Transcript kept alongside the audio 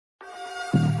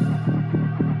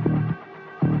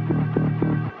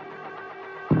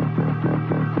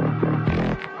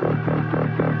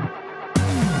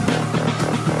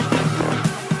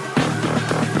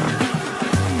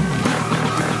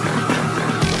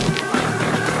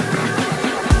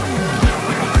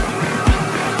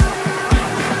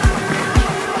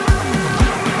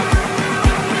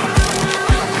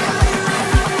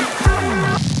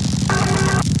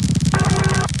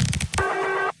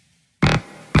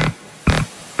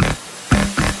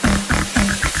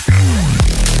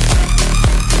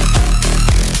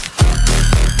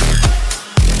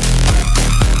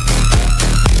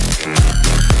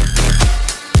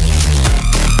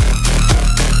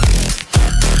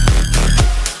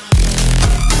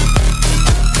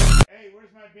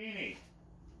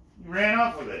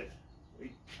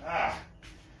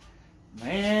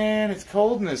Man, it's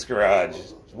cold in this garage.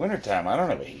 It's wintertime. I don't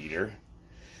have a heater.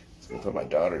 Let's go put my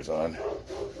daughter's on.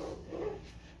 What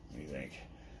do you think?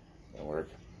 That'll work?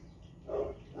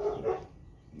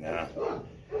 Nah.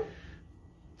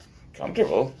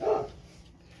 Comfortable.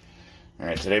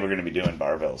 Alright, today we're going to be doing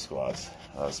barbell squats.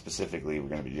 Specifically, we're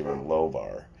going to be doing low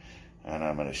bar. And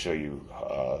I'm going to show you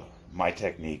my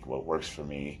technique, what works for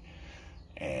me.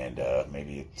 And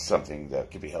maybe it's something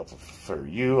that could be helpful for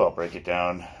you. I'll break it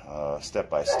down step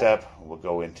by step. We'll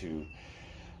go into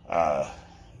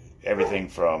everything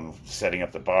from setting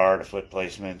up the bar to foot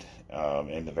placement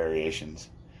and the variations.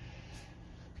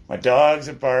 My dogs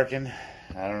are barking.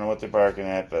 I don't know what they're barking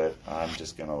at, but I'm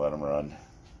just going to let them run.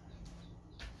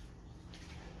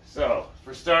 So,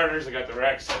 for starters, I got the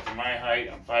rack set to my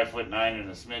height. I'm 5'9" and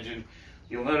a smidgen.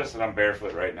 You'll notice that I'm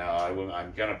barefoot right now.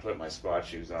 I'm going to put my squat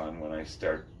shoes on when I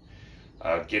start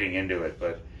getting into it,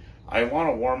 but I want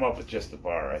to warm up with just the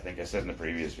bar. I think I said in the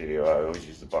previous video, I always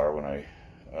use the bar when I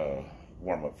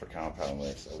warm up for compound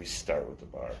lifts. I always start with the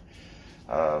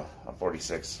bar. I'm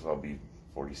 46, so I'll be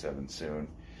 47 soon,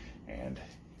 and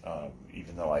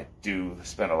even though I do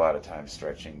spend a lot of time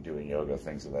stretching, doing yoga,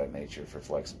 things of that nature for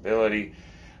flexibility,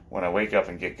 when I wake up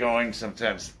and get going,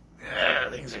 sometimes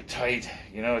things are tight.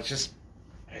 You know,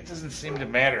 it doesn't seem to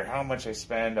matter how much I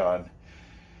spend on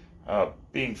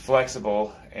being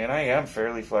flexible, and I am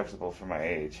fairly flexible for my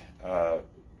age. I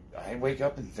wake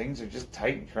up and things are just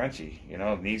tight and crunchy. You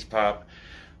know, knees pop.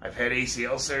 I've had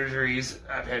ACL surgeries.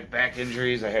 I've had back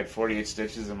injuries. I had 48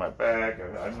 stitches in my back.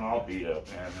 I'm all beat up,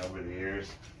 man, over the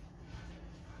years.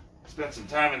 Spent some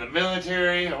time in the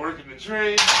military. I work in the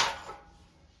trade.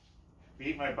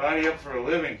 Beat my body up for a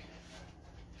living.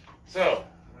 So,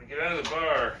 when I get out of the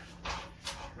bar,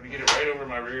 I'm going to get it right over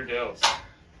my rear delts.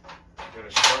 I got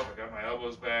a shelf, I got my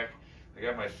elbows back, I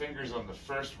got my fingers on the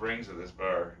first rings of this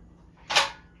bar.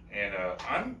 And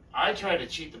I try to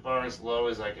cheat the bar as low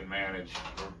as I can manage,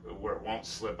 where it won't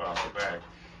slip off the back.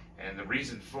 And the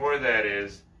reason for that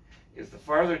is the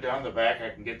farther down the back I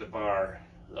can get the bar,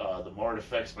 the more it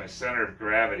affects my center of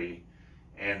gravity,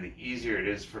 and the easier it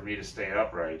is for me to stay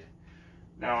upright.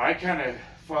 Now I kind of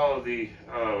follow the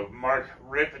Mark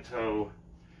Ripito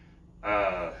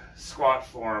squat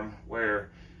form, where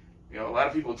a lot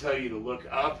of people tell you to look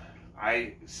up.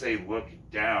 I say look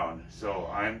down. So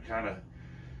I'm kind of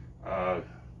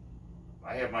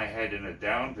I have my head in a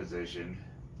down position.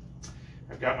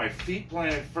 I've got my feet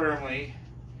planted firmly,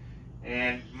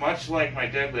 and much like my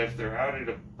deadlift, they're out at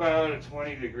about a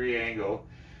 20-degree angle.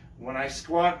 When I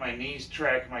squat, my knees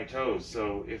track my toes.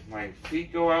 So if my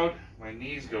feet go out, my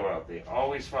knees go out. They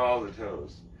always follow the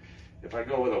toes. If I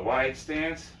go with a wide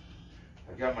stance,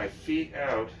 I've got my feet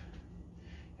out,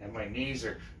 and my knees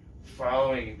are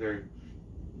following the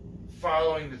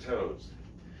toes.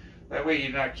 That way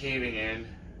you're not caving in.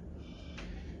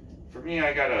 For me,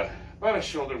 I got about a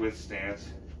shoulder width stance.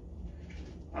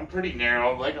 I'm pretty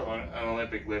narrow, like an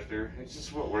Olympic lifter. It's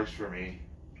just what works for me.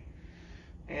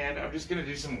 And I'm just going to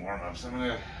do some warm-ups. I'm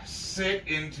going to sit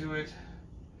into it.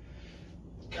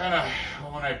 Kind of,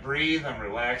 when I breathe, I'm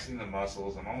relaxing the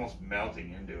muscles. I'm almost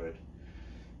melting into it.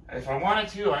 If I wanted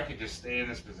to, I could just stay in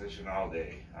this position all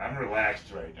day. I'm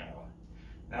relaxed right now.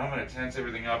 Now I'm going to tense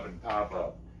everything up and pop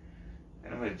up.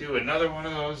 And I'm going to do another one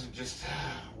of those and just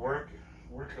work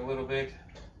a little bit.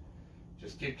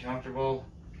 Just get comfortable.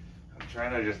 I'm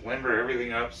trying to just limber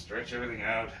everything up, stretch everything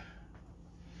out.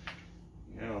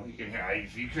 You know, you can hear,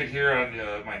 if you could hear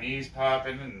on my knees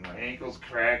popping and my ankles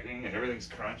cracking and everything's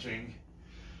crunching.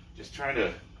 Just trying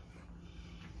to,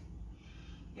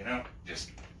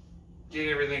 just get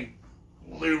everything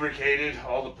lubricated,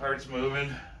 all the parts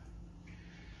moving.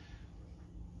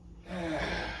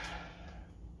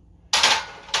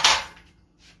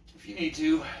 If you need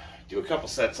to, do a couple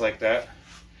sets like that.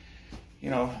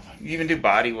 You even do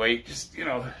body weight. Just,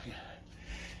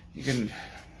 You can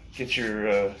get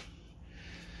your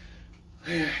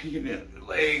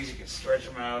legs, you can stretch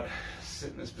them out,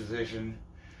 sit in this position.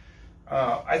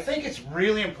 I think it's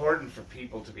really important for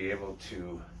people to be able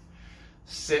to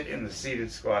sit in the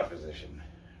seated squat position.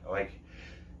 Like,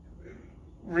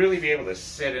 really be able to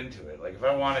sit into it. Like, if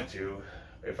I wanted to,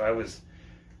 if I was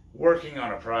working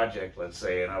on a project, let's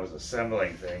say, and I was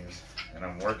assembling things, and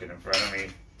I'm working in front of me,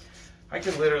 I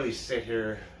could literally sit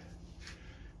here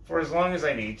for as long as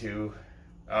I need to.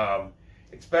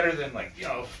 It's better than, like, you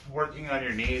know, working on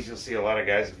your knees. You'll see a lot of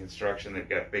guys in construction, they've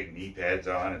got big knee pads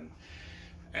on,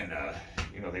 and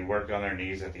you know, they work on their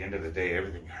knees. At the end of the day,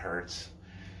 everything hurts.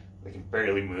 They can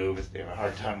barely move. They have a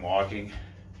hard time walking.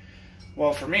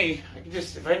 Well, for me, I can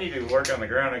just, if I need to work on the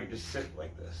ground, I can just sit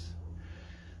like this.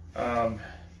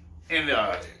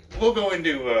 We'll go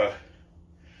into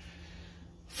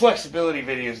flexibility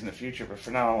videos in the future, but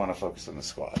for now I want to focus on the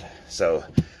squat. So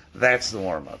that's the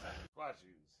warm-up. Squat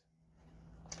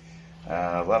shoes.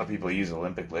 A lot of people use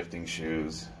Olympic lifting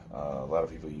shoes. A lot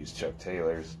of people use Chuck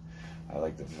Taylors. I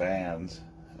like the Vans.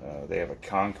 They have a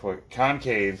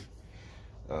concave,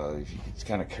 it's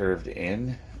kind of curved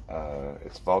in.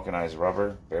 It's vulcanized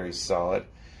rubber, very solid,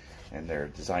 and they're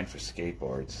designed for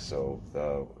skateboards. So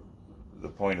the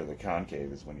point of the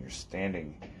concave is when you're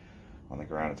standing on the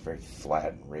ground, it's very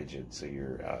flat and rigid, so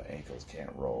your ankles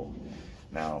can't roll.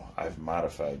 Now, I've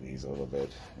modified these a little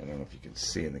bit. I don't know if you can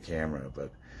see in the camera,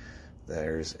 but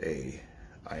I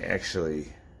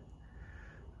actually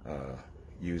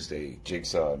used a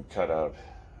jigsaw and cut out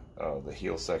the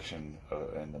heel section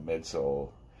and the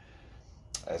midsole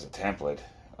as a template,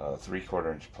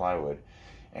 3/4 inch plywood,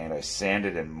 and I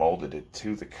sanded and molded it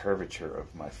to the curvature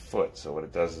of my foot. So what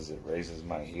it does is it raises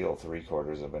my heel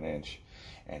 3/4 of an inch,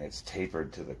 and it's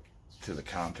tapered to the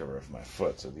contour of my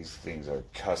foot. So these things are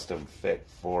custom fit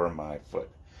for my foot.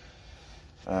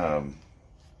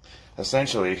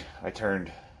 Essentially, I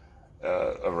turned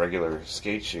a regular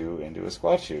skate shoe into a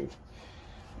squat shoe,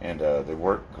 and they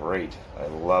work great. I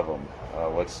love them.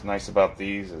 What's nice about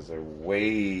these is they're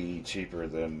way cheaper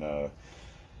than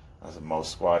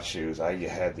most squat shoes. I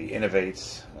had the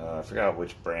Innovates. I forgot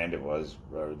which brand it was,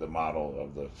 or the model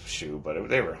of the shoe, but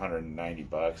they were 190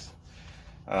 bucks.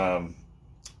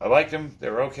 I liked them. They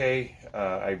were okay.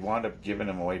 I wound up giving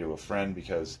them away to a friend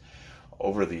because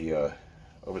over the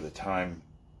time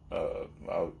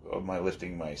of my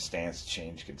lifting, my stance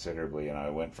changed considerably, and I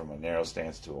went from a narrow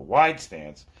stance to a wide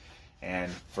stance.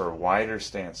 And for wider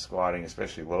stance squatting,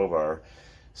 especially low bar,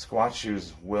 squat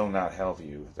shoes will not help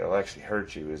you. They'll actually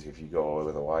hurt you as if you go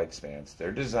with a wide stance.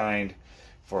 They're designed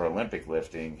for Olympic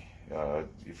lifting.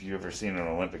 If you've ever seen an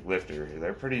Olympic lifter,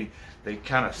 they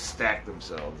kind of stack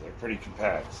themselves. They're pretty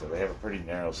compact, so they have a pretty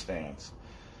narrow stance.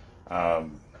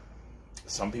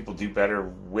 Some people do better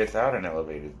without an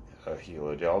elevated heel.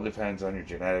 It all depends on your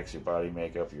genetics, your body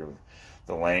makeup,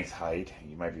 the length, height.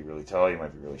 You might be really tall, you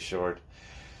might be really short.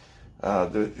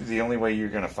 The only way you're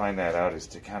going to find that out is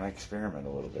to kind of experiment a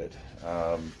little bit.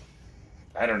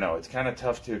 I don't know. It's kind of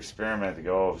tough to experiment, to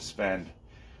go spend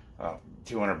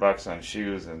 $200 on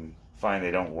shoes and find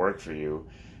they don't work for you.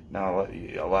 Now,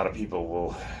 a lot of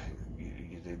people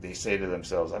they say to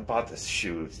themselves, I bought this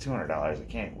shoe, it's $200, I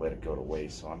can't let it go to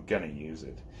waste, so I'm going to use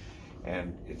it.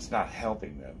 And it's not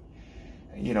helping them.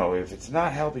 You know, if it's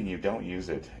not helping you, don't use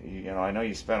it. You know, I know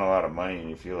you spend a lot of money and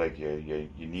you feel like you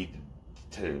need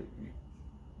to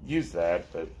use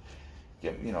that, but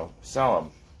sell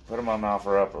them, put them on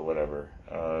OfferUp or whatever.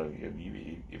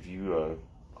 If you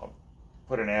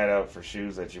put an ad out for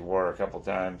shoes that you wore a couple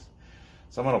times,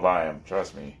 someone will buy them,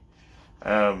 trust me.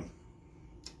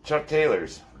 Chuck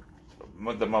Taylors,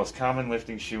 the most common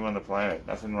lifting shoe on the planet.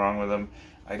 Nothing wrong with them.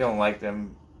 I don't like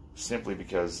them simply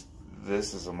because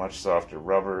this is a much softer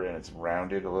rubber and it's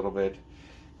rounded a little bit,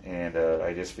 and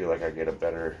I just feel like I get a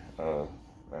better, a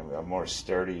more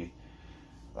sturdy,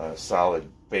 solid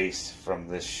base from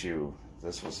this shoe.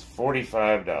 This was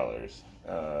 $45.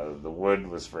 The wood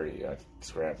was free,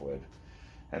 scrap wood,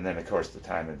 and then of course the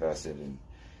time invested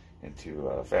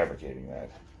into fabricating that.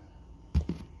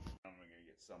 I'm gonna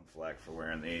get some flack for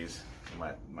wearing these,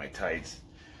 my tights.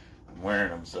 I'm wearing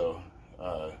them so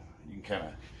you can kind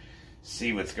of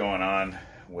see what's going on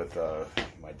with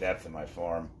my depth and my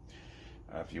form.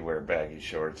 If you wear baggy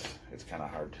shorts, it's kind of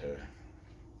hard to,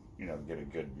 get a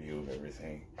good view of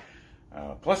everything.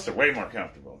 Plus, they're way more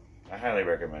comfortable. I highly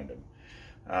recommend them.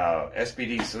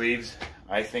 SBD sleeves,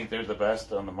 I think they're the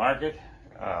best on the market.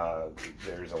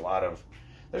 There's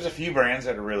a few brands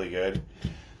that are really good.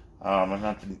 I'm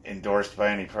not endorsed by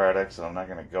any product, so I'm not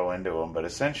going to go into them. But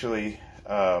essentially,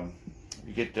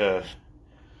 you get the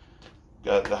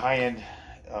high-end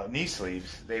knee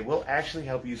sleeves, they will actually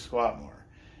help you squat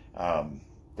more.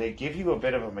 They give you a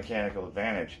bit of a mechanical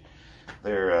advantage.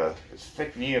 They're it's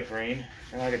thick neoprene,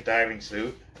 kind of like a diving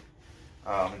suit,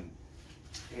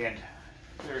 and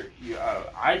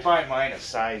I buy mine a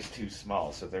size too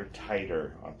small, so they're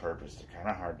tighter on purpose. They're kind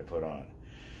of hard to put on.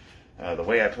 The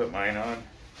way I put mine on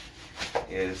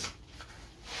is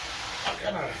I'm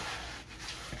gonna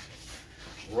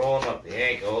roll them up the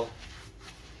ankle.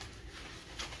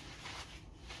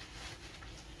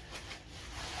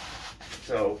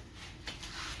 So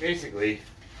basically,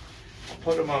 I'll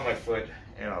put them on my foot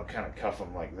and I'll kind of cuff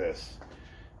them like this.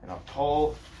 And I'll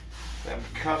pull them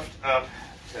cuffed up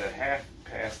to half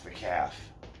past the calf.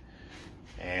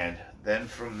 And then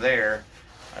from there,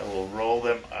 I will roll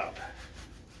them up.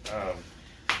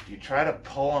 If you try to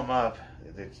pull them up,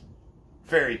 it's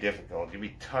very difficult. You'll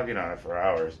be tugging on it for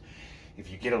hours. If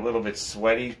you get a little bit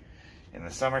sweaty in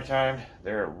the summertime,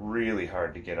 they're really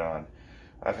hard to get on.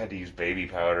 I've had to use baby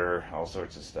powder, all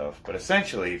sorts of stuff. But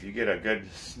essentially, if you get a good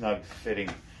snug fitting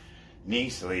knee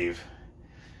sleeve,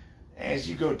 as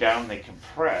you go down, they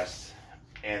compress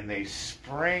and they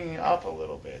spring up a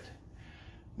little bit.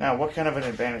 Now, what kind of an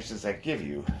advantage does that give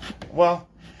you? Well,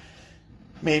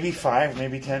 maybe 5,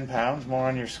 maybe 10 pounds more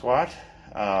on your squat.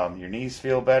 Your knees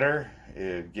feel better.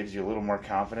 It gives you a little more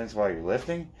confidence while you're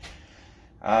lifting.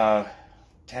 10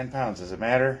 pounds, does it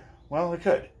matter? Well, it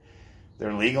could.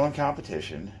 They're legal in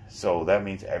competition, so that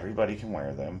means everybody can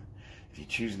wear them. If you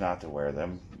choose not to wear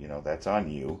them, you know, that's on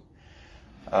you.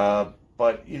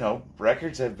 But, you know,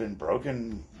 records have been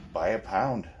broken by a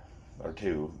pound or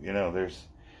two. You know, there's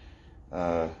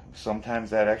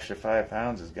sometimes that extra 5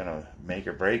 pounds is going to make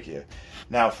or break you.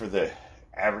 Now, for the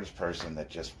average person that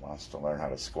just wants to learn how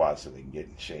to squat so they can get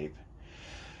in shape,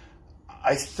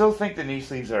 I still think the knee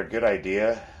sleeves are a good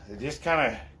idea. They just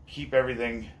kind of keep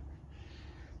everything,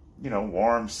 you know,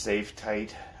 warm, safe,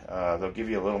 tight. They'll give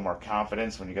you a little more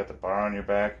confidence when you got the bar on your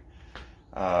back.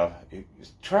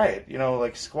 Try it, you know,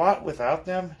 like squat without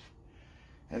them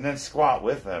and then squat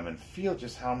with them and feel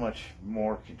just how much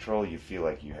more control you feel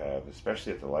like you have,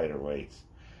 especially at the lighter weights.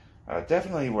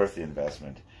 Definitely worth the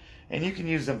investment. And you can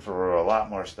use them for a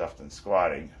lot more stuff than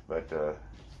squatting, but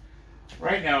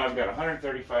right now I've got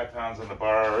 135 pounds on the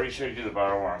bar. I already showed you the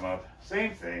bar warm up.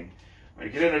 Same thing. When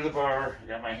I get under the bar, I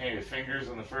got my fingers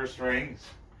on the first rings.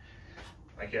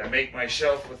 I make my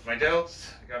shelf with my delts.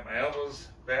 I got my elbows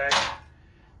back.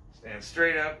 Stand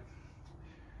straight up.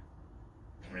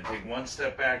 I'm going to take one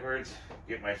step backwards.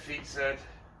 Get my feet set.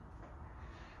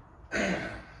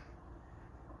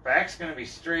 Back's going to be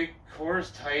straight.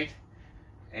 Core's tight.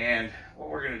 And what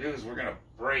we're going to do is we're going to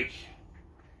break.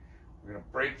 We're going to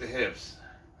break the hips.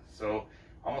 So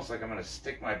almost like I'm going to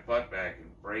stick my butt back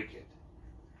and break it.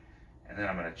 And then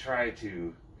I'm going to try to,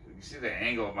 you see the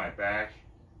angle of my back?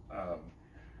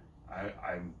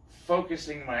 I'm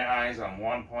focusing my eyes on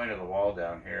one point of the wall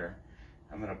down here.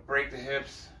 I'm going to break the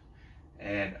hips,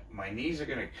 and my knees are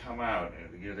going to come out,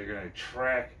 and they're going to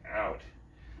track out.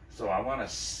 So I want to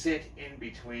sit in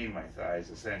between my thighs,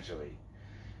 essentially.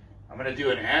 I'm going to do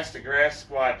an ass to grass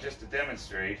squat just to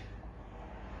demonstrate.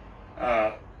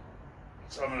 So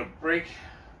I'm going to break,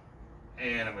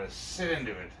 and I'm going to sit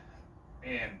into it.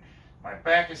 And my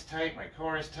back is tight, my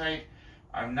core is tight.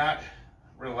 I'm not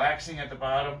relaxing at the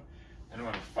bottom, and I'm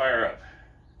going to fire up.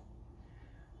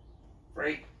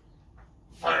 Break,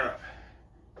 fire up.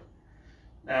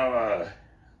 Now,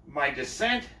 my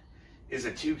descent is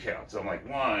a 2 count. So I'm like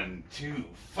 1, 2,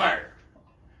 fire.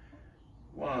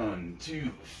 1,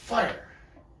 2, fire.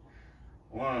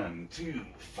 1, 2,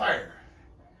 fire.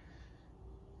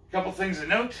 Couple things to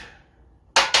note.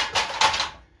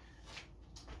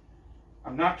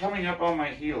 I'm not coming up on my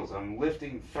heels. I'm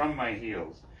lifting from my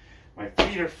heels. My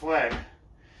feet are flat,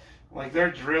 like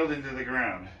they're drilled into the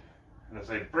ground. And as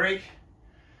I break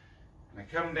and I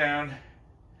come down,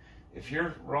 if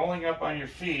you're rolling up on your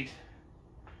feet,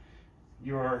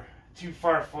 you're too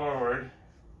far forward.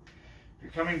 If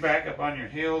you're coming back up on your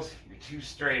heels, you're too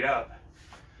straight up.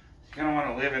 You kind of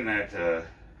want to live in that,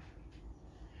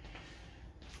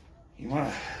 you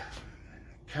want to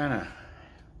kind of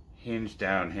hinge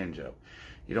down, hinge up.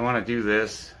 You don't want to do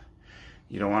this.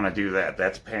 You don't want to do that.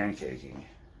 That's pancaking.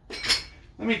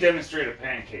 Let me demonstrate a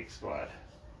pancake squat.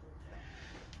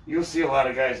 You'll see a lot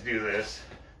of guys do this.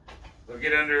 They'll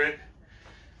get under it,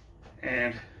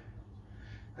 and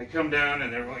they come down,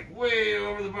 and they're like way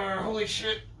over the bar. Holy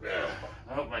shit.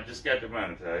 I hope I just got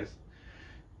demonetized.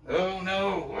 Oh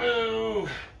no, whoa.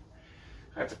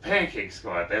 That's a pancake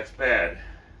squat. That's bad.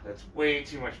 That's way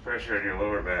too much pressure on your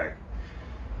lower back.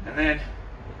 And then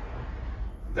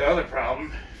the other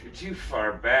problem, if you're too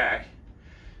far back,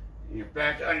 and you're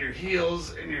back on your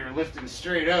heels and you're lifting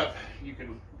straight up,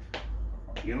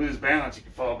 you lose balance, you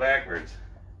can fall backwards.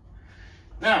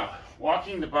 Now,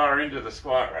 walking the bar into the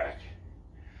squat rack.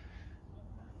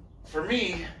 For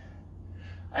me,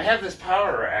 I have this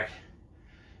power rack.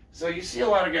 So you see a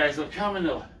lot of guys, they'll come and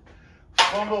they'll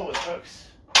fumble with hooks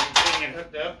and getting it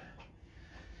hooked up.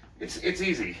 It's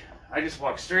easy. I just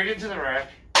walk straight into the rack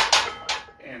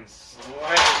and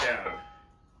slide it down.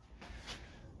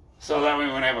 So that way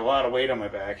when I have a lot of weight on my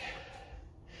back,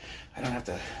 I don't have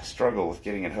to struggle with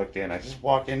getting it hooked in. I just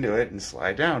walk into it and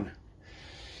slide down.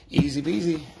 Easy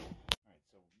peasy. All right,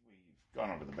 so we've gone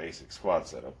over the basic squat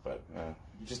setup, but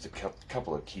just a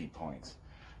couple of key points.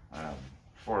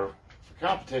 For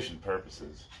competition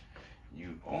purposes,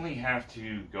 you only have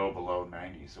to go below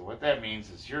 90. So what that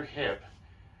means is your hip,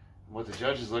 what the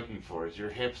judge is looking for is your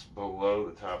hips below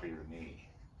the top of your knee.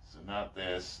 So not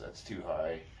this, that's too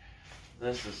high.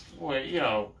 This is, well, you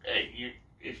know, hey,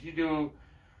 if you do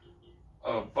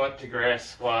a butt to grass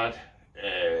squat,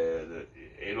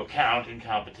 it'll count in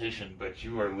competition, but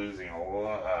you are losing a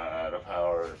lot of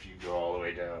power if you go all the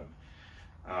way down.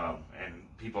 And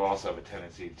people also have a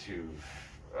tendency to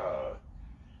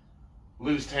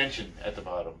lose tension at the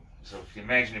bottom. So if you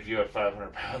imagine if you have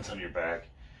 500 pounds on your back,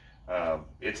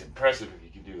 it's impressive if you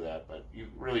can do that, but you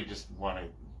really just want to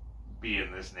be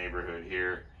in this neighborhood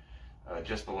here,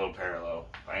 just below parallel.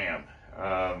 Bam.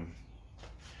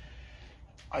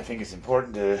 I think it's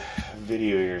important to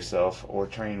video yourself or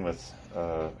train with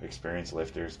experienced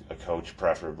lifters, a coach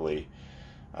preferably,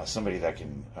 somebody that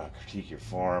can critique your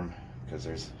form, because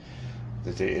it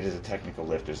is a technical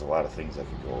lift. There's a lot of things that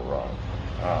could go wrong.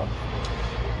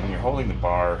 When you're holding the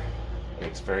bar,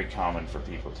 it's very common for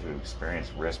people to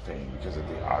experience wrist pain because of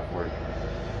the awkward,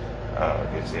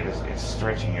 it's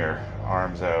stretching your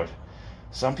arms out.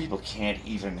 Some people can't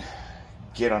even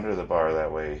get under the bar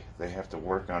that way. They have to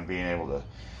work on being able to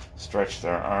stretch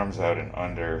their arms out and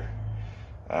under.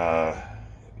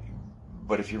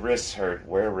 But if your wrists hurt,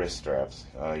 wear wrist straps.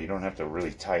 You don't have to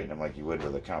really tighten them like you would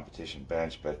with a competition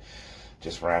bench, but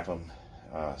just wrap them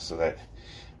so that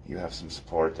you have some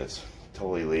support. That's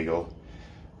totally legal.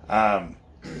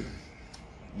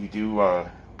 You do want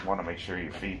to make sure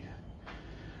your feet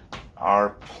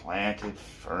are planted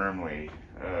firmly.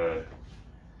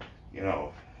 You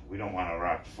know, we don't want to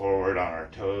rock forward on our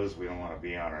toes. We don't want to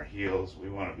be on our heels. We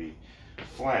want to be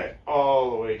flat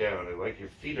all the way down. Like your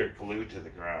feet are glued to the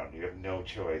ground. You have no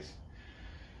choice.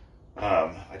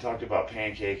 I talked about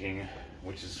pancaking,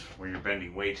 which is where you're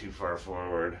bending way too far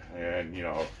forward. And, you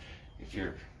know, if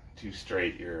you're too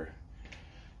straight, you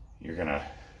have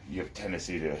a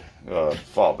tendency to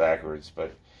fall backwards.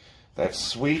 But that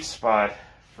sweet spot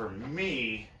for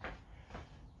me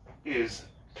is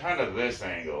kind of this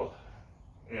angle.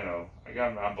 You know,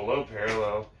 I'm below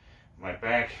parallel, my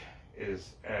back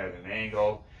is at an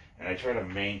angle, and I try to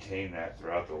maintain that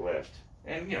throughout the lift.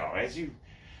 And you know, as you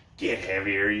get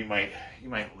heavier, you might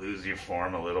lose your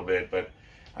form a little bit, but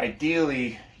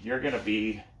ideally you're gonna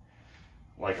be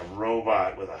like a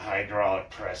robot with a hydraulic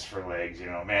press for legs. You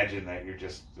know, imagine that you're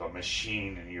just a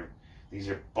machine, and these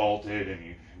are bolted, and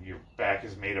your back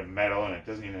is made of metal, and it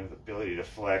doesn't even have the ability to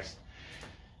flex.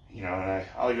 You know, and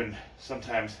I'll even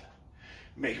sometimes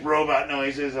make robot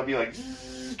noises. I'll be like,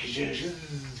 you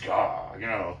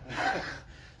know,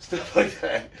 stuff like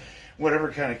that. Whatever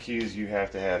kind of cues you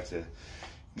have to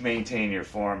maintain your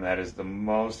form, that is the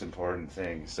most important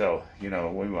thing. So, you know,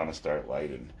 we want to start light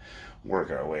and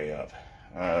work our way up.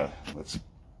 Let's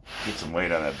get some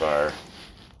weight on that bar.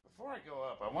 Before I go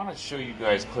up, I want to show you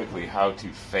guys quickly how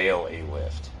to fail a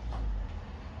lift.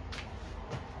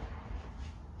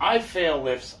 I fail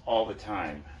lifts all the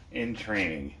time in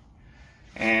training,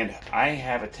 and I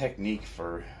have a technique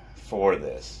for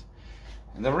this.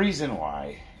 And the reason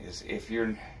why is if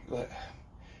you've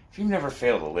never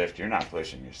failed a lift, you're not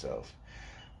pushing yourself.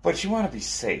 But you want to be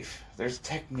safe. There's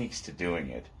techniques to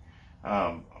doing it.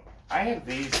 I have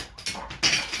these.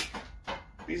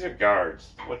 These are guards.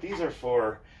 What these are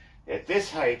for, at this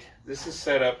height, this is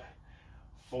set up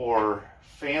for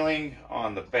failing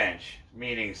on the bench.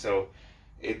 Meaning, so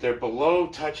they're below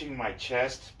touching my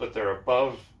chest, but they're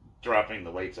above dropping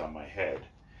the weights on my head.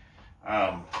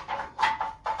 I'll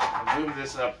move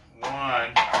this up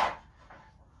one,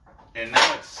 and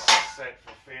now it's set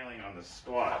for failing on the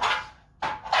squat.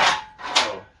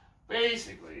 So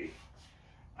basically,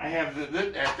 I have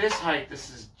at this height, this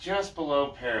is just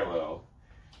below parallel,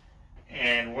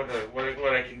 and what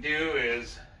I can do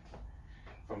is,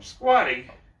 if I'm squatting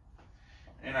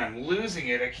and I'm losing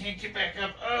it, I can't get back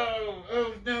up.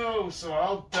 Oh no! So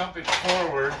I'll dump it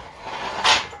forward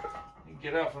and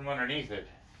get out from underneath it.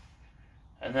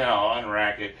 and then I'll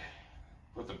unrack it,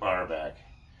 put the bar back.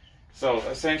 So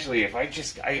essentially, if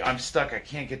I'm stuck, I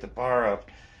can't get the bar up,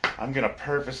 I'm going to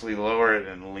purposely lower it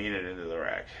and lean it into the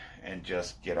rack and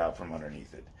just get out from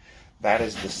underneath it. That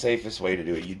is the safest way to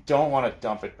do it. You don't want to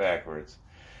dump it backwards.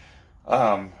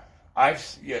 In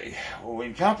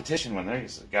competition, when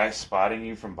there's a guy spotting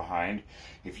you from behind,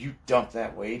 if you dump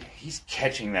that weight, he's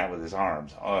catching that with his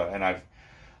arms. And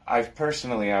I've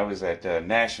personally, I was at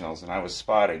Nationals, and I was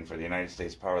spotting for the United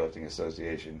States Powerlifting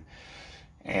Association,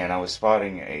 and I was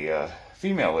spotting a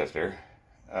female lifter.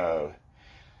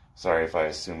 Sorry if I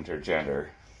assumed her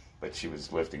gender, but she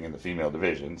was lifting in the female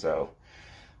division.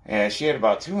 And she had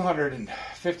about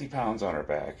 250 pounds on her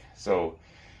back. So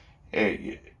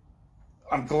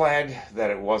I'm glad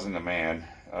that it wasn't a man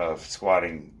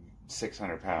squatting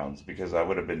 600 pounds, because I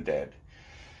would have been dead.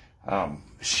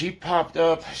 She popped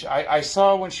up. I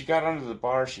saw when she got under the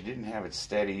bar, she didn't have it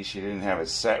steady. She didn't have it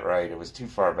set right. It was too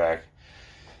far back.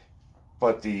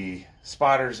 But the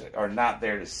spotters are not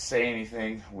there to say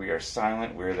anything. We are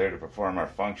silent. We're there to perform our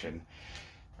function.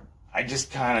 I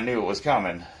just kind of knew it was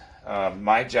coming.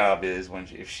 My job is,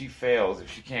 if she fails,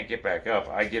 if she can't get back up,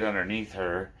 I get underneath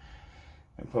her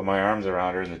and put my arms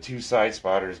around her, and the two side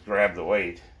spotters grab the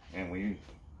weight, and we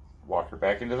walk her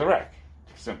back into the rack.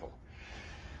 Simple.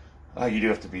 You do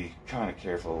have to be kind of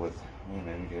careful with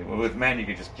women. With men, you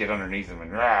can just get underneath them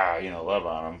and love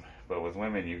on them. But with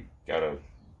women, you gotta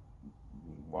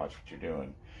watch what you're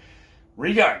doing.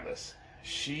 Regardless,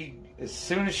 as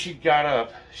soon as she got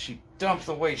up, she dumped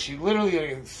the weight. She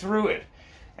literally threw it,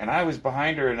 and I was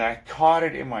behind her, and I caught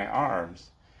it in my arms,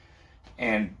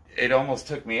 and it almost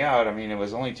took me out. I mean, it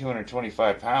was only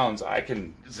 225 pounds. I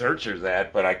can zercher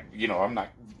that, but I'm not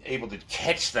able to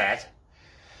catch that.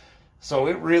 So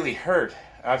it really hurt.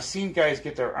 I've seen guys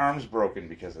get their arms broken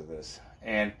because of this.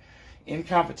 And in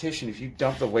competition, if you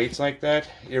dump the weights like that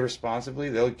irresponsibly,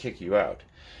 they'll kick you out.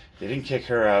 They didn't kick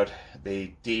her out.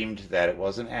 They deemed that it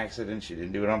was an accident. She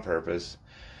didn't do it on purpose.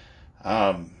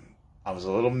 I was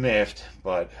a little miffed,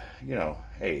 but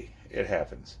hey, it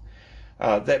happens.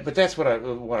 But that's what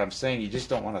I'm saying. You just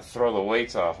don't want to throw the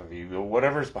weights off of you.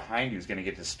 Whatever's behind you is going to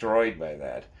get destroyed by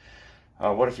that.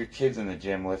 What if your kid's in the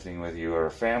gym lifting with you, or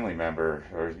a family member,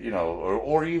 or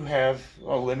you have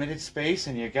a limited space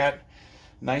and you got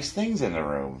nice things in the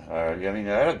room?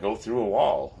 That'll go through a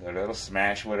wall. That'll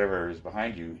smash whatever is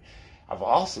behind you. I've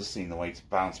also seen the weights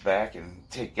bounce back and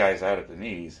take guys out at the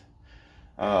knees.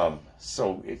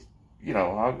 So it's,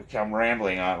 I'm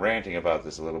ranting about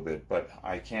this a little bit, but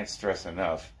I can't stress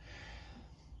enough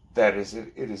that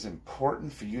it is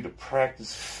important for you to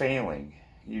practice failing.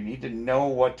 You need to know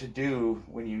what to do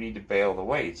when you need to bail the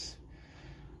weights.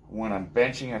 When I'm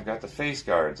benching, I've got the face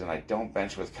guards, and I don't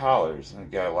bench with collars.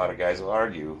 And a lot of guys will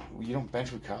argue, you don't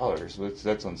bench with collars,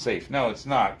 that's unsafe. No, it's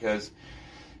not, because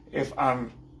if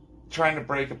I'm trying to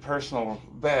break a personal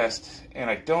best and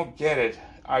I don't get it,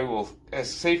 I will,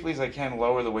 as safely as I can,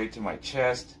 lower the weight to my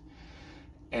chest,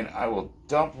 and I will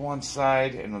dump one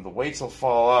side, and then the weights will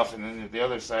fall off, and then the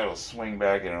other side will swing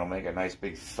back, and it'll make a nice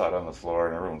big thud on the floor,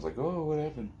 and everyone's like, oh, what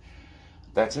happened?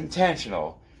 That's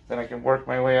intentional. Then I can work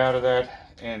my way out of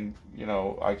that, and,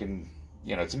 I can,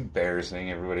 it's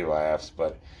embarrassing, everybody laughs,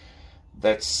 but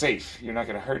that's safe. You're not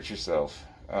going to hurt yourself.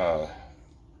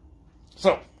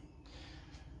 So,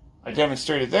 I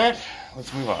demonstrated that.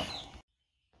 Let's move on.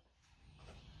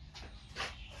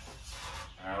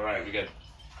 All right, we got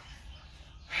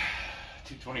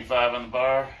 225 on the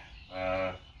bar.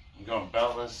 I'm going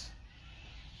beltless.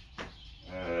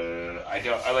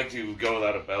 I like to go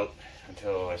without a belt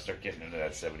until I start getting into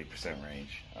that 70%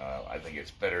 range. I think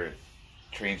it's better. It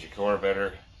trains your core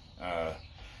better. I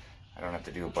don't have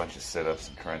to do a bunch of sit-ups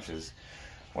and crunches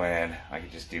when I can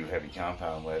just do heavy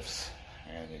compound lifts,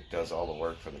 and it does all the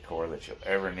work for the core that you'll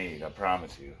ever need. I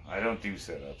promise you. I don't do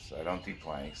sit-ups. I don't do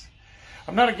planks.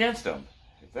 I'm not against them.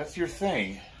 If that's your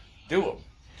thing, do them.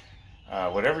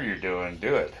 Whatever you're doing,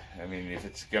 do it. I mean, if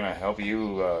it's going to help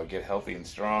you get healthy and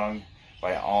strong,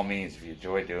 by all means, if you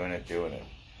enjoy doing it, doing it.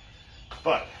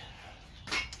 But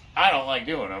I don't like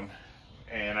doing them,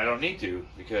 and I don't need to,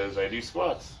 because I do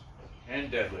squats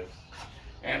and deadlifts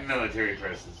and military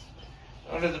presses.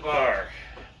 Under the bar,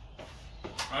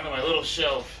 onto my little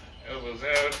shelf, elbows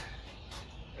out,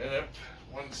 and up,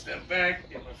 one step back,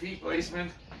 get my feet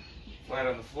placement, flat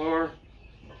on the floor,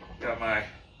 got my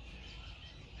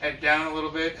head down a little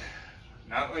bit,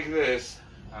 not like this,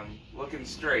 I'm looking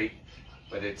straight,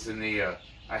 but it's in the,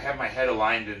 I have my head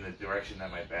aligned in the direction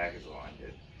that my back is aligned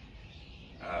in.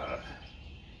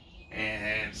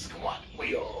 And squat,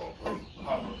 wheel,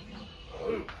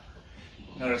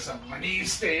 notice my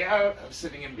knees stay out, I'm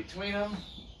sitting in between them,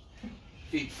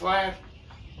 Feet flat.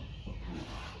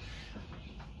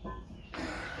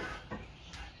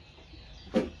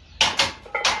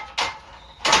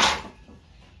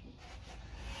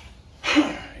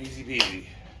 Easy peasy.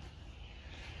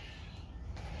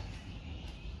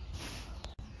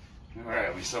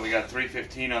 Alright, so we got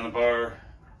 315 on the bar.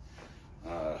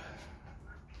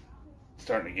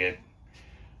 Starting to get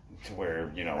to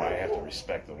where, you know, I have to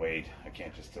respect the weight. I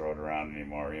can't just throw it around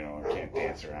anymore, you know, I can't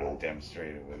dance around and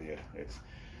demonstrate it with you. It's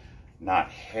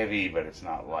not heavy, but it's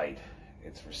not light.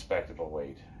 It's respectable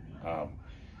weight.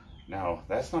 Now,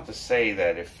 that's not to say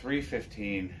that if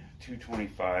 315,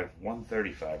 225,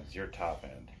 135 is your top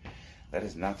end, that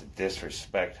is not to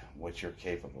disrespect what you're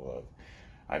capable of.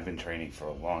 I've been training for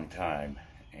a long time,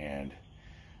 and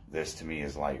this to me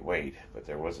is lightweight, but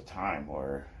there was a time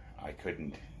where I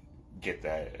couldn't get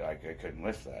that, I couldn't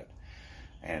lift that.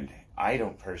 And I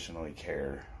don't personally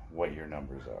care what your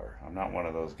numbers are. I'm not one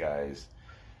of those guys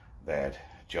that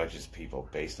judges people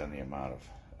based on the amount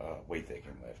of weight they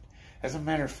can lift. As a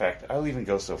matter of fact, I'll even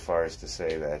go so far as to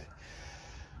say that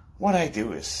what I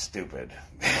do is stupid.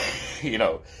 You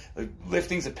know,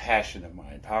 lifting's a passion of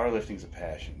mine. Powerlifting's a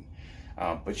passion.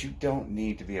 But you don't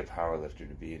need to be a powerlifter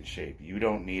to be in shape. You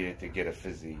don't need it to get a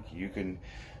physique. You can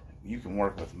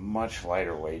work with much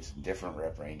lighter weights, different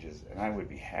rep ranges, and I would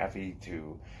be happy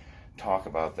to talk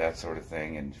about that sort of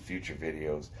thing in future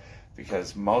videos,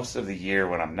 because most of the year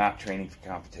when I'm not training for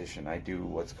competition, I do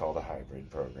what's called a hybrid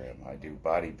program. I do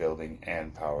bodybuilding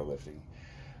and powerlifting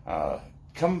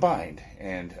combined,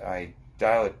 and I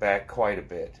dial it back quite a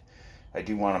bit. I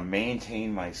do want to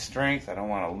maintain my strength. I don't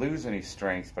want to lose any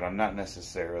strength, but I'm not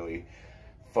necessarily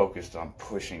focused on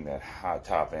pushing that hot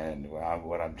top end.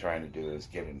 What I'm trying to do is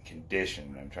get in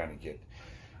condition. I'm trying to get,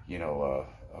 you know,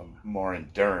 more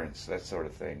endurance, that sort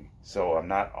of thing. So I'm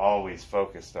not always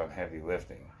focused on heavy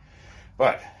lifting.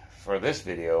 But for this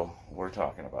video, we're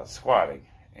talking about squatting,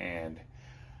 and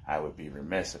I would be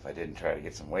remiss if I didn't try to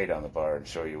get some weight on the bar and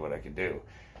show you what I can do.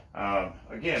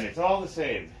 Again, it's all the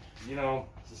same. You know,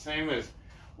 it's the same as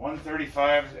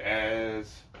 135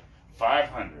 as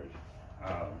 500.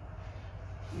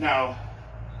 Now,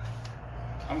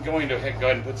 I'm going to go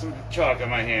ahead and put some chalk on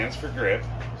my hands for grip,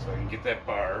 so I can get that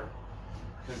bar,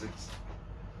 because it's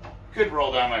could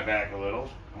roll down my back a little.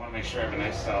 I want to make sure I have a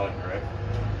nice solid grip.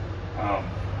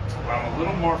 I'm a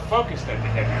little more focused at the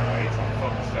heavier weights. I'm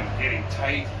focused on getting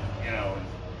tight, you know,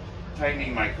 and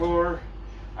tightening my core.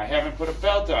 I haven't put a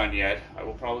belt on yet. I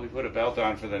will probably put a belt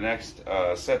on for the next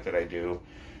set that I do.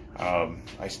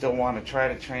 I still want to try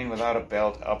to train without a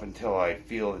belt up until I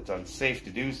feel it's unsafe to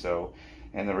do so.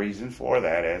 And the reason for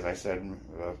that, as I said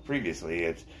previously,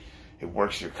 it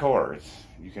works your core.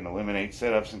 You can eliminate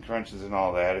sit-ups and crunches and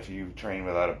all that if you train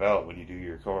without a belt when you do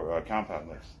your core compound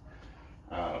lifts.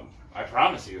 I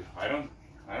promise you, I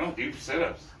don't do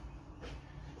sit-ups.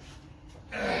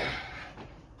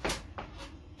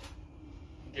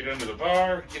 Get under the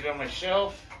bar, get on my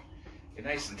shelf, get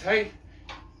nice and tight,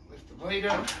 lift the blade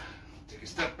up, take a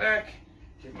step back,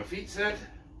 get my feet set,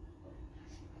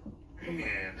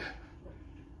 and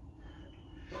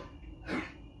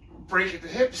break at the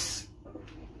hips.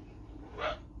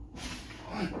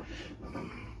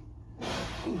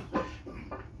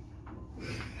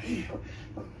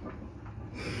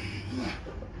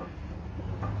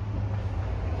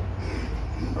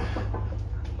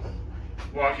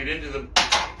 Walk it into the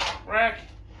rack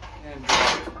and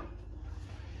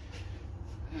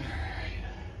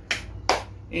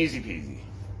easy peasy.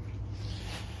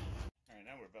 Alright,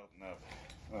 now we're belting up.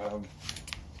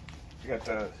 We got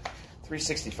the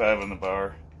 365 on the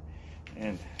bar,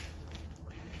 and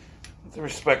it's a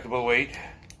respectable weight.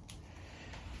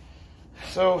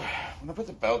 So when I put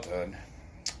the belt on,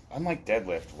 unlike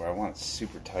deadlift where I want it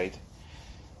super tight,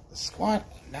 the squat,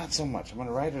 not so much. I'm going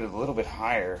to ride it a little bit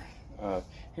higher.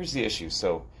 Here's the issue.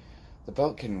 So the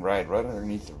belt can ride right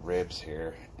underneath the ribs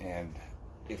here, and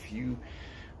if you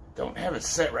don't have it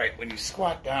set right, when you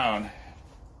squat down,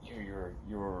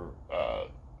 your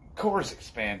core is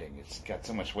expanding. It's got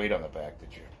so much weight on the back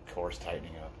that your core is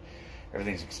tightening up.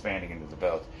 Everything's expanding into the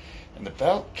belt. And the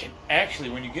belt can actually,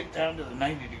 when you get down to the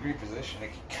 90-degree position,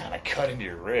 it can kind of cut into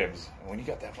your ribs. And when you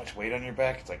got that much weight on your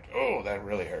back, it's like, oh, that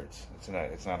really hurts. It's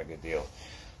not a good deal.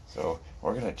 So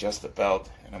we're going to adjust the belt,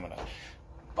 and I'm going to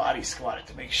body squat it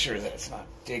to make sure that it's not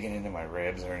digging into my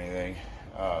ribs or anything.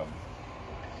 And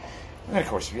then, of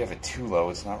course, if you have it too low,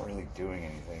 it's not really doing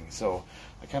anything. So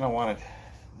I kind of want it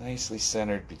nicely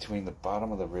centered between the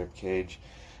bottom of the rib cage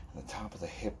and the top of the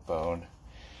hip bone.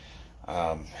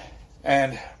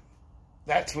 And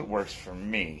that's what works for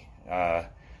me.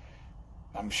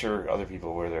 I'm sure other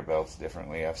people wear their belts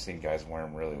differently. I've seen guys wear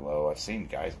them really low. I've seen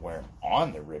guys wear them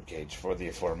on the rib cage for the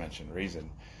aforementioned reason.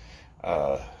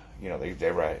 You know,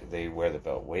 they wear the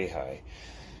belt way high.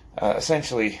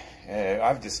 Essentially,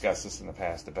 I've discussed this in the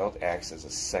past. The belt acts as a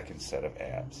second set of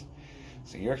abs.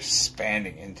 So you're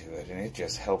expanding into it, and it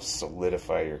just helps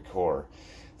solidify your core.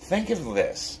 Think of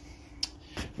this.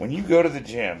 When you go to the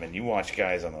gym and you watch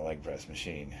guys on the leg press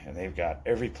machine, and they've got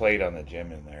every plate on the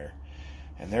gym in there,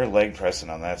 and they're leg pressing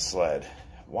on that sled,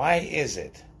 why is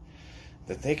it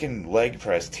that they can leg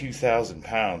press 2,000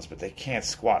 pounds, but they can't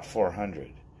squat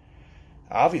 400?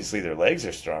 Obviously, their legs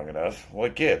are strong enough.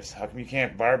 What gives? How come you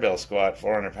can't barbell squat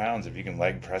 400 pounds if you can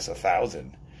leg press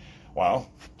 1,000? Well,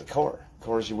 the core. The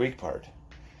core is your weak part.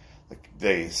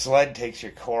 The sled takes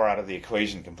your core out of the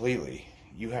equation completely.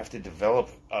 You have to develop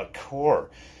a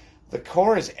core. The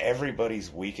core is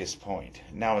everybody's weakest point.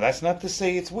 Now, that's not to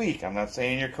say it's weak. I'm not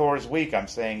saying your core is weak. I'm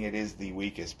saying it is the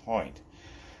weakest point.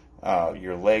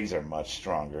 Your legs are much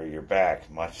stronger. Your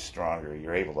back, much stronger.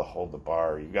 You're able to hold the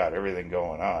bar. You've got everything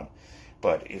going on.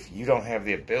 But if you don't have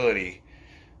the ability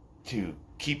to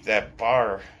keep that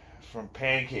bar from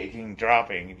pancaking,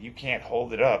 dropping, if you can't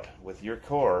hold it up with your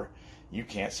core, you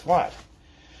can't squat.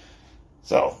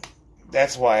 So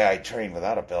that's why I train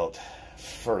without a belt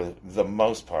for the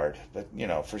most part. But, you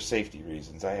know, for safety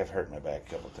reasons. I have hurt my back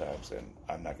a couple times, and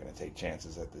I'm not going to take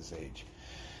chances at this age.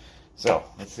 So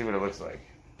let's see what it looks like.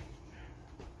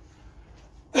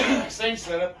 Same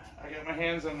setup. I got my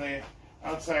hands on the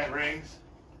outside rings.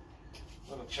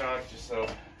 Little chalk just so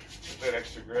get that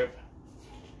extra grip.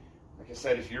 Like I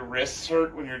said, if your wrists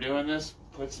hurt when you're doing this,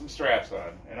 put some straps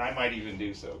on. And I might even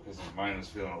do so because mine was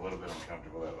feeling a little bit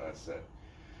uncomfortable that last set.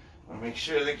 I want to make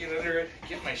sure that I get under it,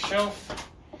 get my shelf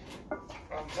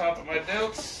on top of my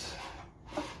delts,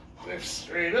 lift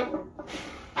straight up,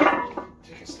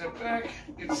 take a step back,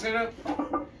 get set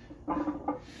up,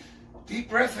 deep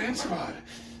breath and squat.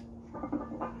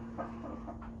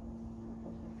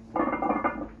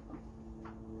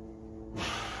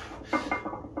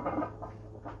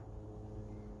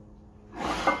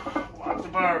 Lock the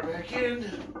bar back in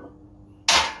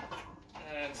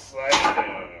and slide it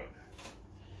down.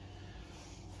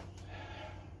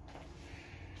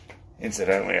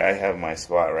 Incidentally, I have my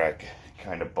squat rack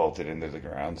kind of bolted into the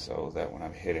ground so that when I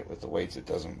hit it with the weights, it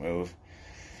doesn't move.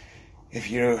 If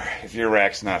your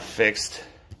rack's not fixed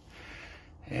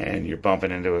and you're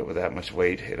bumping into it with that much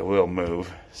weight, it will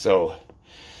move. So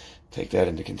take that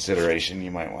into consideration.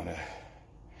 You might want to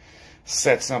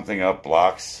set something up,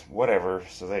 blocks, whatever,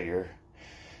 so that your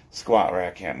squat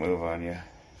rack can't move on you.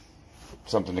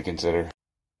 Something to consider.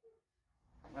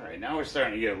 All right, now we're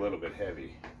starting to get a little bit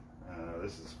heavy.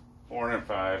 This is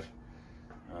 405.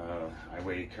 I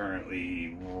weigh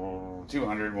currently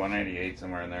 200, 198,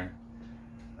 somewhere in there.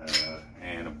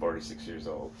 And I'm 46 years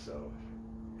old, so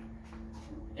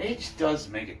age does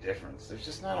make a difference. There's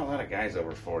just not a lot of guys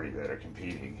over 40 that are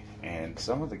competing, and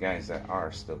some of the guys that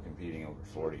are still competing over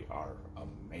 40 are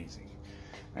amazing.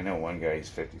 I know one guy, he's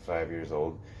 55 years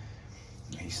old.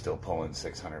 He's still pulling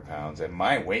 600 pounds. And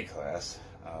my weight class,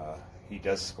 he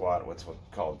does squat what's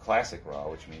called classic raw,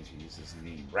 which means he uses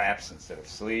knee wraps instead of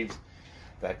sleeves.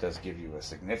 That does give you a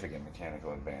significant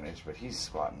mechanical advantage, but he's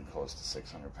squatting close to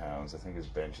 600 pounds. I think his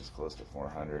bench is close to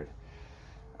 400.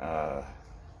 I'm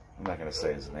not going to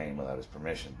say his name without his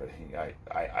permission, but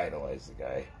I idolize the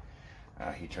guy.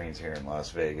 He trains here in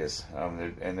Las Vegas,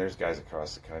 and there's guys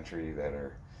across the country that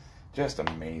are just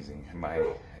amazing, my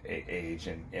age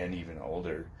and even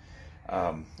older.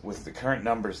 With the current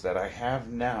numbers that I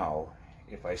have now,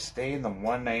 if I stay in the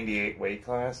 198 weight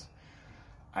class,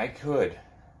 I could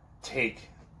take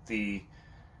the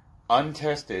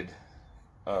untested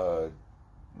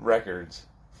records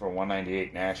for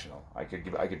 198 national. I could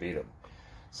beat them.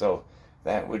 So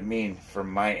that would mean for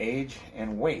my age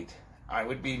and weight, I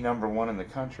would be #1 in the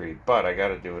country, but I got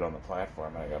to do it on the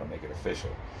platform, and I got to make it official.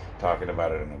 Talking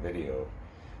about it in a video,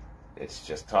 it's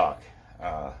just talk.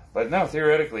 But no,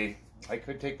 theoretically, I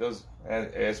could take those,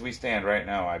 as we stand right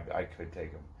now, I could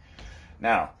take them.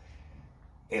 Now,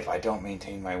 if I don't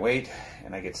maintain my weight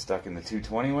and I get stuck in the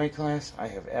 220 weight class, I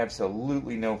have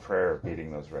absolutely no prayer of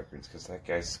beating those records, because that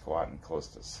guy's squatting close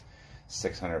to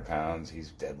 600 pounds.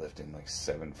 He's deadlifting like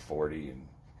 740, and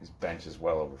his bench is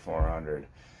well over 400.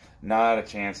 Not a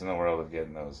chance in the world of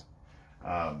getting those.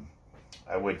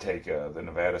 I would take the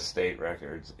Nevada state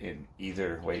records in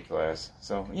either weight class.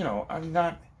 So, you know, I'm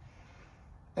not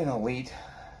an elite,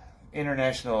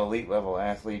 international elite level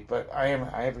athlete, but I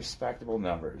have respectable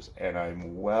numbers, and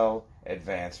I'm well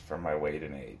advanced for my weight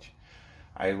and age.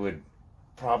 I would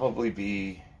probably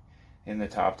be in the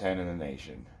top 10 in the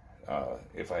nation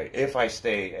if I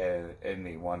stay in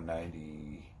the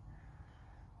 190,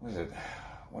 what is it,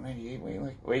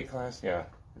 198 weight class? Yeah,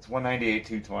 it's 198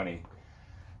 220.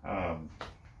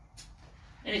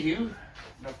 Anywho,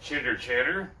 enough chitter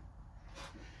chatter.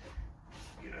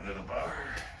 Get under the bar,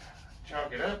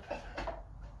 chalk it up,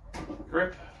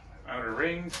 grip, outer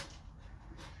rings,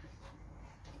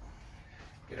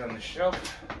 get on the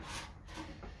shelf.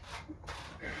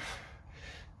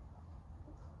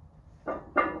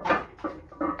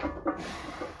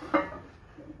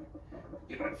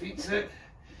 Get my feet set,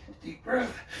 deep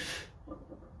breath.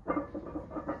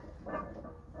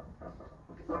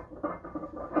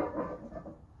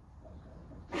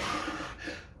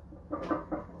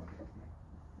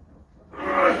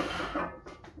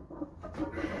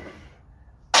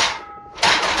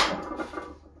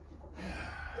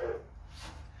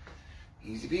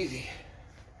 Easy peasy.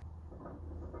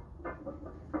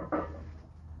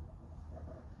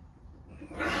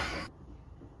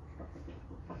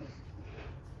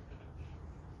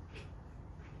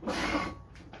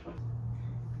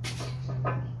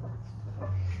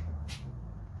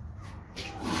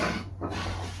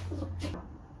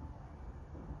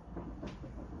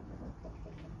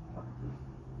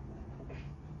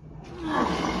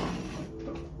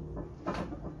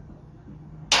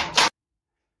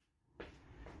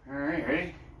 Alright,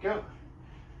 ready? Go.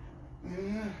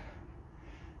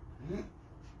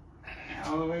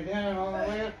 All the way down, all the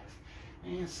way up,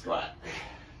 and squat.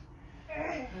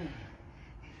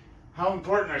 How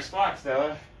important are squats,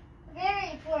 Stella?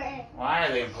 Very important. Why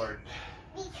are they important?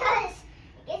 Because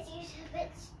it gets you a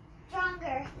bit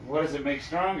stronger. What does it make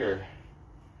stronger?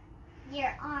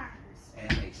 Your arms.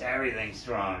 It makes everything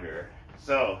stronger.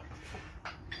 So,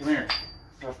 come here.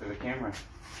 Talk to the camera.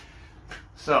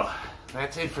 So,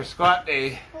 that's it for squat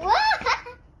day. What?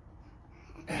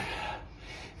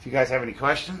 If you guys have any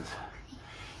questions,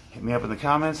 hit me up in the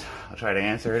comments. I'll try to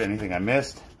answer it. Anything I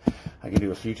missed, I can do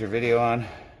a future video on.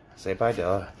 Say bye,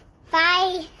 Della.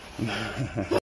 Bye.